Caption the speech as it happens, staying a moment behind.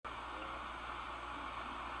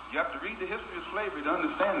You have to read the history of slavery to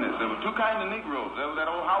understand this. There were two kinds of Negroes. There was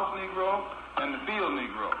that old house Negro and the field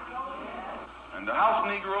Negro. And the house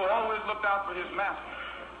Negro always looked out for his master.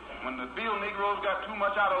 When the field Negroes got too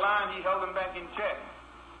much out of line, he held them back in check.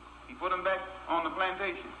 He put them back on the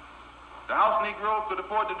plantation. The house Negro could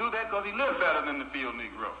afford to do that because he lived better than the field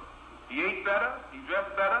Negro. He ate better, he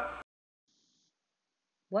dressed better.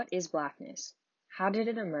 What is blackness? How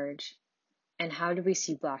did it emerge? And how do we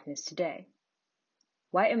see blackness today?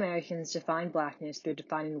 White Americans defined blackness through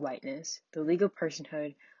defining whiteness, the legal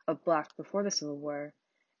personhood of blacks before the Civil War,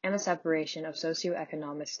 and the separation of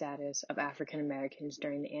socioeconomic status of African Americans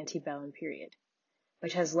during the antebellum period,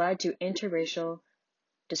 which has led to interracial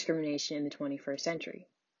discrimination in the 21st century.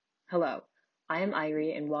 Hello, I am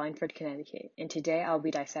Irie in Wallingford, Connecticut, and today I'll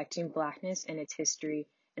be dissecting blackness and its history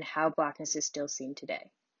and how blackness is still seen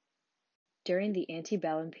today. During the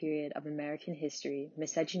antebellum period of American history,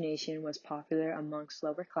 miscegenation was popular amongst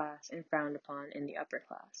lower class and frowned upon in the upper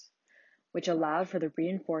class, which allowed for the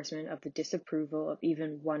reinforcement of the disapproval of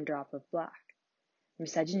even one drop of black.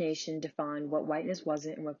 Miscegenation defined what whiteness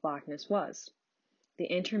wasn't and what blackness was. The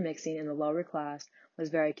intermixing in the lower class was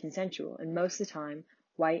very consensual, and most of the time,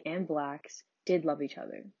 white and blacks did love each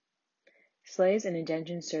other. Slaves and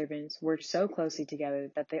indentured servants worked so closely together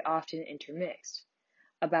that they often intermixed.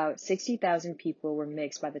 About 60,000 people were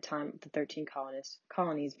mixed by the time the 13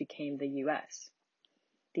 colonies became the U.S.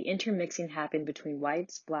 The intermixing happened between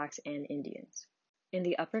whites, blacks, and Indians. In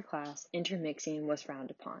the upper class, intermixing was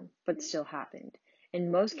frowned upon, but still happened.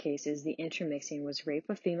 In most cases, the intermixing was rape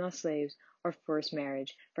of female slaves or forced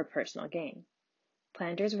marriage for personal gain.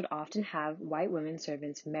 Planters would often have white women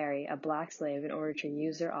servants marry a black slave in order to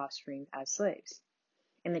use their offspring as slaves.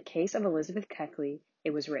 In the case of Elizabeth Keckley,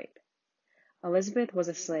 it was rape. Elizabeth was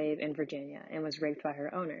a slave in Virginia and was raped by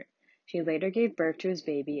her owner. She later gave birth to his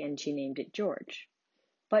baby and she named it George.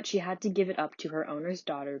 But she had to give it up to her owner's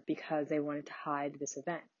daughter because they wanted to hide this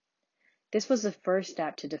event. This was the first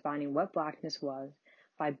step to defining what blackness was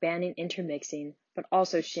by banning intermixing, but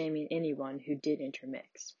also shaming anyone who did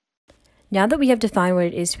intermix. Now that we have defined what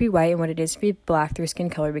it is to be white and what it is to be black through skin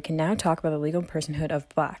color, we can now talk about the legal personhood of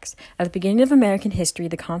blacks. At the beginning of American history,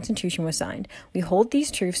 the Constitution was signed. We hold these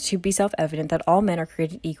truths to be self-evident that all men are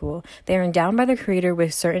created equal. They are endowed by their Creator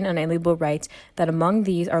with certain unalienable rights, that among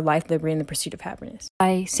these are life, liberty, and the pursuit of happiness.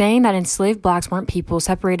 By saying that enslaved blacks weren't people,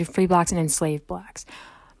 separated free blacks and enslaved blacks.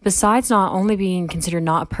 Besides not only being considered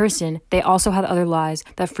not a person, they also had other lives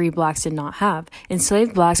that free blacks did not have.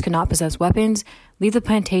 Enslaved blacks could not possess weapons, leave the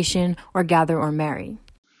plantation, or gather or marry.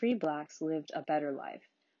 Free blacks lived a better life,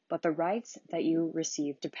 but the rights that you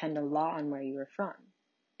receive depend a lot on where you are from.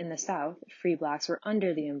 In the South, free blacks were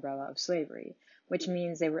under the umbrella of slavery, which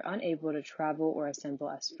means they were unable to travel or assemble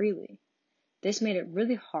as freely. This made it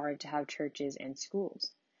really hard to have churches and schools.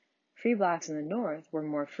 Free blacks in the North were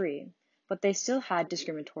more free, but they still had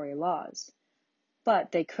discriminatory laws.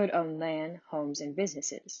 But they could own land, homes, and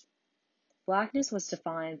businesses. Blackness was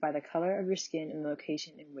defined by the color of your skin and the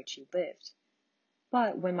location in which you lived.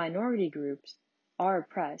 But when minority groups are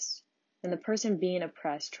oppressed, then the person being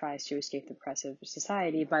oppressed tries to escape the oppressive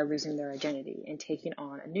society by losing their identity and taking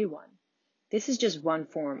on a new one. This is just one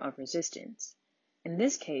form of resistance. In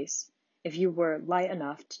this case, if you were light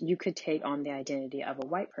enough, you could take on the identity of a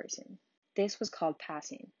white person. This was called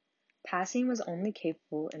passing. Passing was only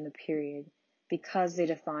capable in the period because they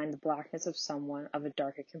defined the blackness of someone of a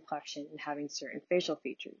darker complexion and having certain facial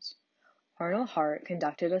features. Arnold Hart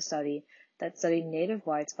conducted a study that studied native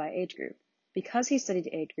whites by age group. Because he studied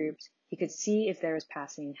age groups, he could see if there was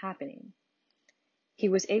passing happening. He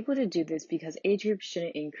was able to do this because age groups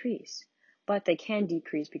shouldn't increase, but they can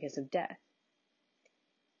decrease because of death.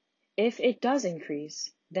 If it does increase,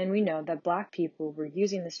 then we know that black people were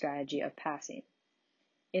using the strategy of passing.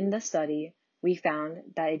 In the study, we found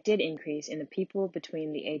that it did increase in the people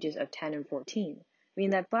between the ages of 10 and 14,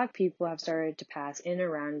 meaning that black people have started to pass in and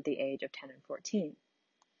around the age of 10 and 14.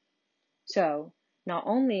 So, not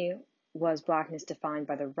only was blackness defined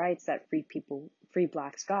by the rights that free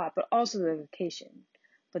blacks got, but also the location.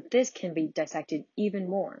 But this can be dissected even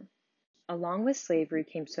more. Along with slavery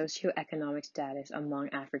came socioeconomic status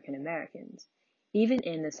among African Americans. Even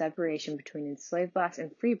in the separation between enslaved blacks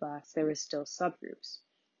and free blacks, there were still subgroups.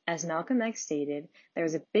 As Malcolm X stated, there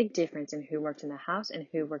was a big difference in who worked in the house and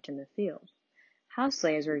who worked in the field. House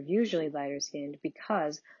slaves were usually lighter-skinned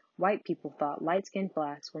because white people thought light-skinned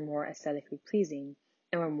blacks were more aesthetically pleasing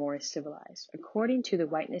and were more civilized. According to the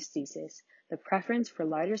whiteness thesis, the preference for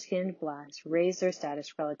lighter-skinned blacks raised their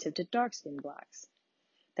status relative to dark-skinned blacks.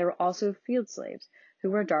 There were also field slaves who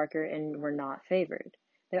were darker and were not favored.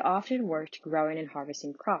 They often worked growing and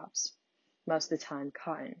harvesting crops. most of the time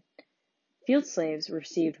cotton. Field slaves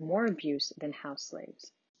received more abuse than house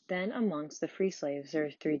slaves. Then amongst the free slaves there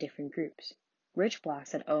are three different groups: rich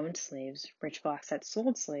blacks that owned slaves, rich blacks that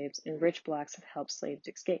sold slaves, and rich blacks that helped slaves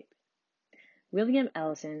escape. William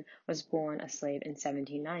Ellison was born a slave in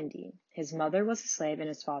 1790. His mother was a slave and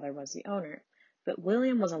his father was the owner, but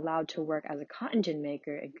William was allowed to work as a cotton gin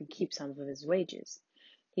maker and could keep some of his wages.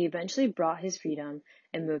 He eventually brought his freedom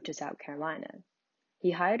and moved to South Carolina.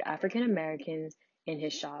 He hired African Americans in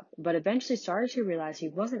his shop, but eventually started to realize he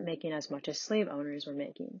wasn't making as much as slave owners were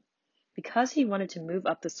making. Because he wanted to move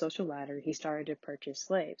up the social ladder, he started to purchase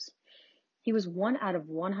slaves. He was one out of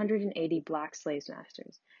 180 black slave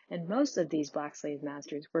masters, and most of these black slave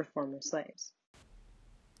masters were former slaves.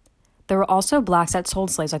 There were also blacks that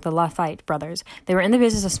sold slaves, like the Lafayette brothers. They were in the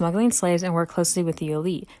business of smuggling slaves and worked closely with the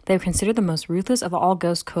elite. They were considered the most ruthless of all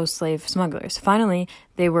Ghost Coast slave smugglers. Finally,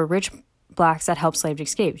 they were rich blacks that helped slaves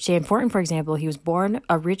escape. Jay Thornton, for example, he was born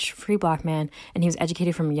a rich, free black man, and he was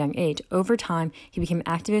educated from a young age. Over time, he became an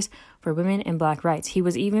activist for women and black rights. He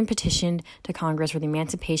was even petitioned to Congress for the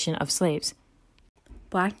emancipation of slaves.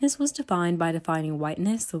 Blackness was defined by defining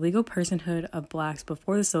whiteness, the legal personhood of blacks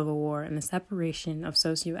before the Civil War, and the separation of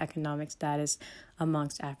socioeconomic status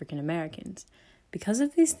amongst African Americans. Because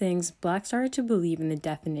of these things, blacks started to believe in the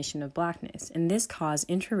definition of blackness, and this caused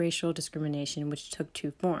interracial discrimination, which took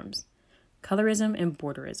two forms: colorism and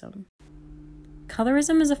borderism.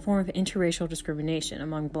 Colorism is a form of interracial discrimination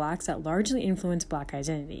among blacks that largely influence black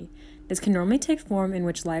identity. This can normally take form in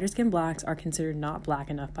which lighter-skinned blacks are considered not black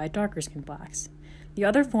enough by darker-skinned blacks. The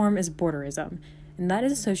other form is borderism, and that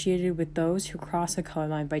is associated with those who cross a color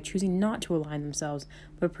line by choosing not to align themselves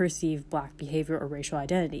with perceived black behavior or racial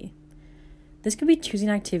identity. This could be choosing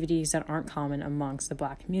activities that aren't common amongst the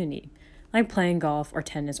black community, like playing golf or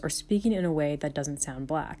tennis or speaking in a way that doesn't sound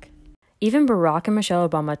black. Even Barack and Michelle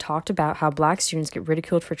Obama talked about how black students get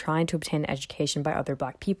ridiculed for trying to obtain an education by other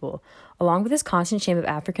black people. Along with this constant shame of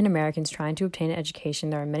African Americans trying to obtain an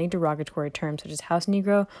education, there are many derogatory terms such as house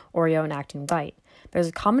Negro, Oreo, and acting white. There's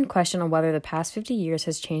a common question on whether the past 50 years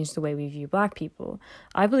has changed the way we view black people.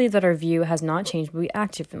 I believe that our view has not changed, but we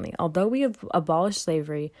act differently. Although we have abolished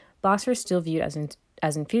slavery, blacks are still viewed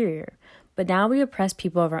as inferior. But now we oppress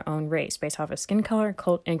people of our own race based off of skin color,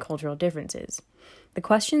 and cultural differences. The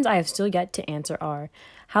questions I have still yet to answer are: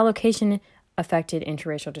 how location affected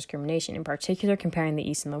interracial discrimination, in particular comparing the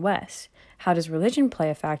East and the West? How does religion play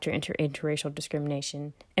a factor in interracial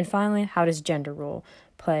discrimination? And finally, how does gender role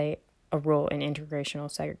play a role in interracial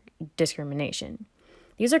discrimination?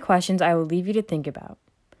 These are questions I will leave you to think about.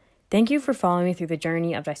 Thank you for following me through the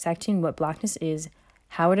journey of dissecting what blackness is,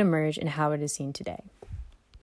 how it emerged, and how it is seen today.